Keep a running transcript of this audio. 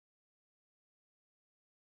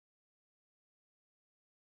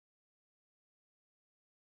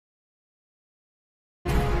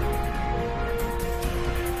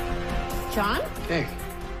John? Hey.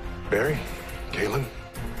 Barry, Kaylin,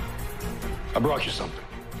 I brought you something.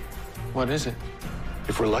 What is it?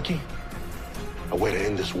 If we're lucky, a way to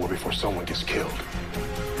end this war before someone gets killed.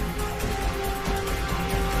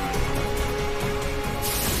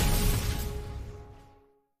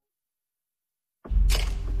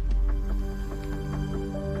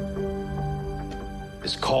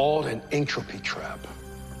 It's called an entropy trap.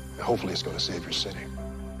 And hopefully it's going to save your city.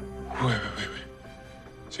 Wait.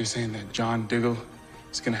 So you're saying that John Diggle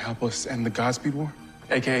is going to help us end the Godspeed War?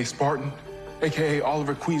 AKA Spartan, AKA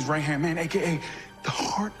Oliver Queen's right-hand man, AKA the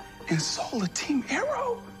heart and soul of Team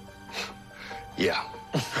Arrow? Yeah.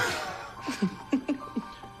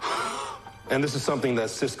 And this is something that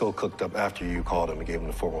Cisco cooked up after you called him and gave him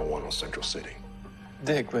the 411 on Central City.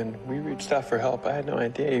 Dick, when we reached out for help, I had no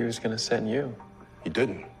idea he was going to send you. He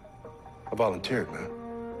didn't. I volunteered, man.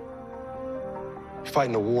 You're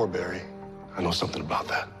fighting a war, Barry. I know something about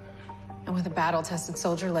that. And with a battle-tested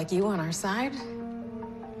soldier like you on our side,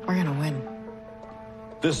 we're gonna win.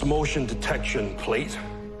 This motion detection plate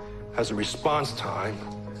has a response time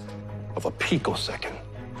of a picosecond.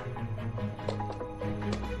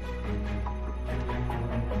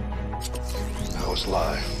 Now it's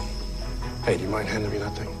live. Hey, do you mind handing me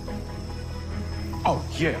that thing? Oh,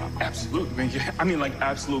 yeah, absolutely, man. Yeah, I mean, like,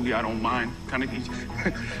 absolutely, I don't mind. Kind of,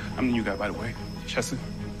 I'm the new guy, by the way. Chester,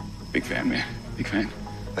 big fan, man. Big fan.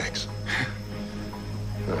 Thanks.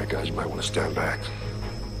 All right, guys, you might want to stand back.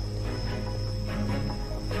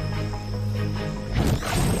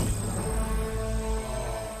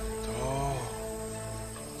 Oh.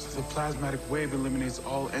 So the plasmatic wave eliminates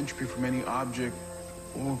all entropy from any object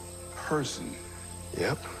or person.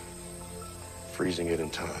 Yep. Freezing it in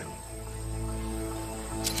time.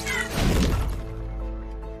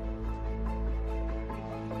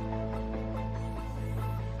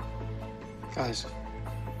 Guys,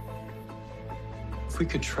 if we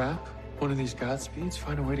could trap one of these Godspeeds,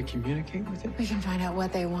 find a way to communicate with it. We can find out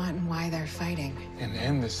what they want and why they're fighting. And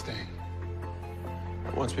end this thing.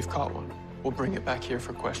 Once we've caught one, we'll bring it back here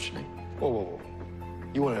for questioning. Whoa.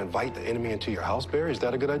 You want to invite the enemy into your house, Barry? Is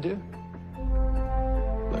that a good idea?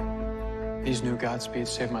 Look, these new Godspeeds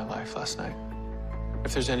saved my life last night.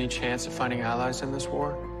 If there's any chance of finding allies in this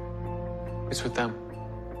war, it's with them.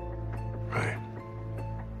 Right.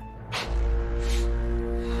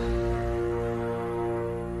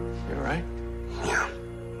 You all right? Yeah.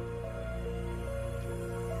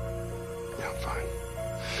 Yeah, I'm fine.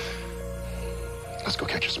 Let's go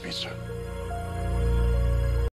catch a speedster.